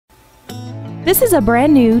This is a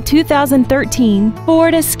brand new 2013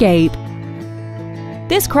 Ford Escape.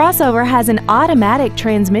 This crossover has an automatic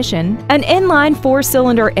transmission, an inline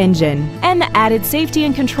 4-cylinder engine, and the added safety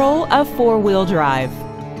and control of 4-wheel drive.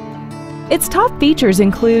 Its top features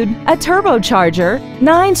include a turbocharger,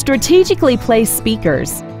 9 strategically placed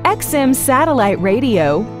speakers, XM satellite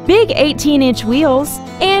radio, big 18-inch wheels,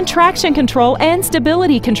 and traction control and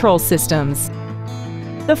stability control systems.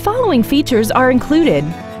 The following features are included: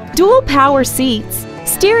 dual power seats,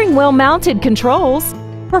 steering wheel mounted controls,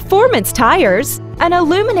 performance tires, an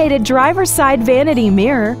illuminated driver's side vanity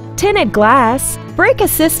mirror, tinted glass, brake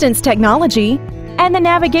assistance technology, and the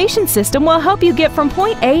navigation system will help you get from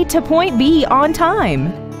point A to point B on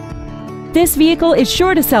time. This vehicle is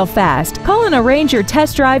sure to sell fast. Call and arrange your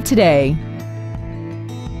test drive today.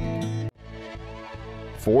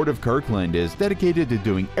 Ford of Kirkland is dedicated to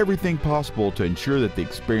doing everything possible to ensure that the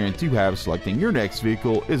experience you have selecting your next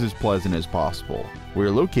vehicle is as pleasant as possible.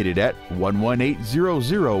 We're located at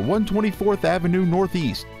 11800 124th Avenue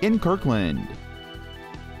Northeast in Kirkland.